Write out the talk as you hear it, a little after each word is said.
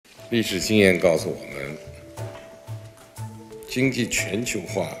历史经验告诉我们，经济全球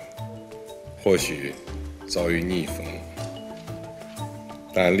化或许遭遇逆风，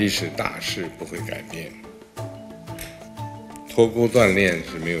但历史大势不会改变。脱钩断链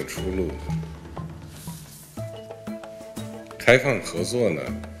是没有出路的。开放合作呢，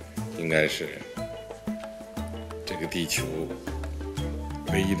应该是这个地球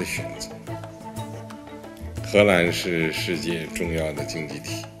唯一的选择。荷兰是世界重要的经济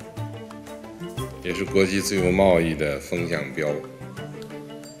体，也是国际自由贸易的风向标。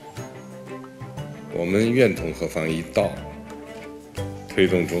我们愿同荷方一道，推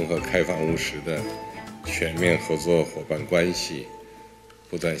动中荷开放务实的全面合作伙伴关系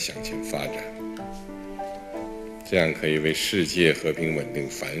不断向前发展，这样可以为世界和平稳定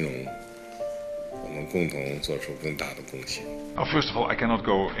繁荣，我们共同做出更大的贡献。First of all, I cannot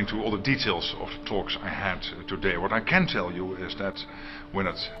go into all the details of the talks I had today. What I can tell you is that when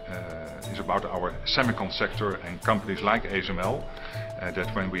it is about our semicon sector and companies like ASML,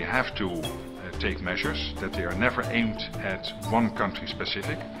 that when we have to take measures, that they are never aimed at one country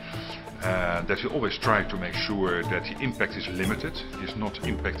specific. That we always try to make sure that the impact is limited, is not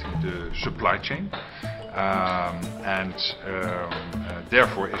impacting the supply chain, and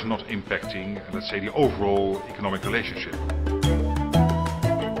therefore is not impacting, let's say, the overall economic relationship.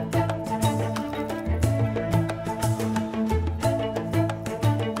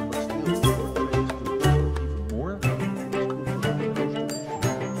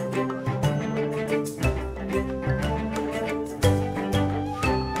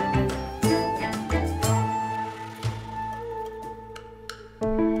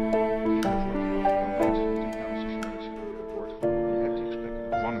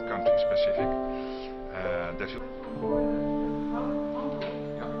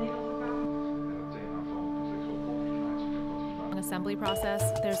 Assembly process,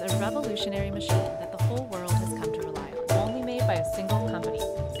 there's a revolutionary machine that the whole world has come to rely on, only made by a single company,